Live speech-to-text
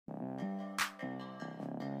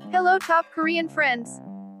Hello top Korean friends.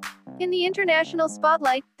 In the international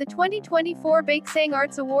spotlight, the 2024 Baeksang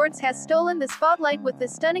Arts Awards has stolen the spotlight with the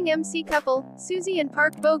stunning MC couple, Suzy and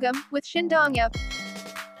Park Bogum, with Shin Dong-yup.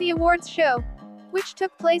 The awards show, which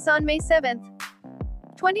took place on May 7,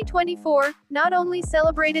 2024, not only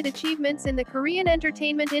celebrated achievements in the Korean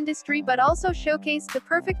entertainment industry but also showcased the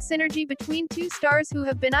perfect synergy between two stars who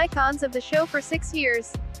have been icons of the show for 6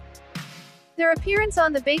 years. Their appearance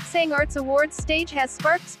on the Baeksang Arts Awards stage has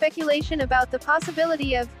sparked speculation about the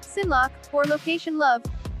possibility of sinlock, or location love,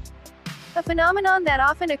 a phenomenon that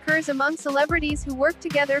often occurs among celebrities who work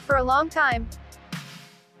together for a long time.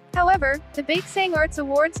 However, the Baeksang Arts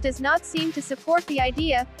Awards does not seem to support the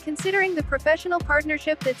idea, considering the professional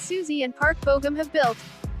partnership that Suzy and Park Bogum have built.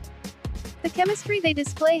 The chemistry they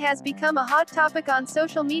display has become a hot topic on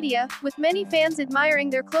social media, with many fans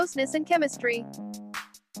admiring their closeness and chemistry.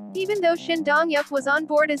 Even though Shin Dong-yup was on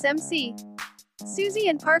board as MC, Suzy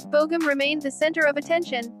and Park Bogum remained the center of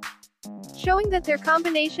attention, showing that their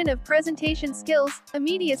combination of presentation skills,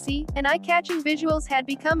 immediacy, and eye-catching visuals had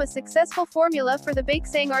become a successful formula for the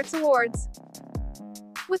Baeksang Arts Awards.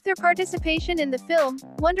 With their participation in the film,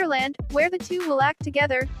 Wonderland, where the two will act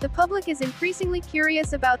together, the public is increasingly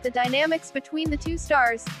curious about the dynamics between the two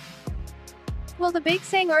stars. Will the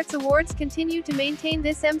Baeksang Arts Awards continue to maintain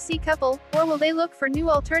this MC couple, or will they look for new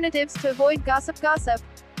alternatives to avoid gossip?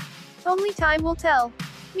 Only time will tell.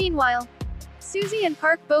 Meanwhile, Suzy and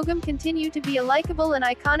Park Bogum continue to be a likable and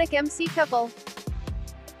iconic MC couple,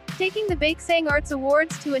 taking the Baeksang Arts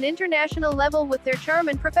Awards to an international level with their charm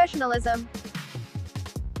and professionalism.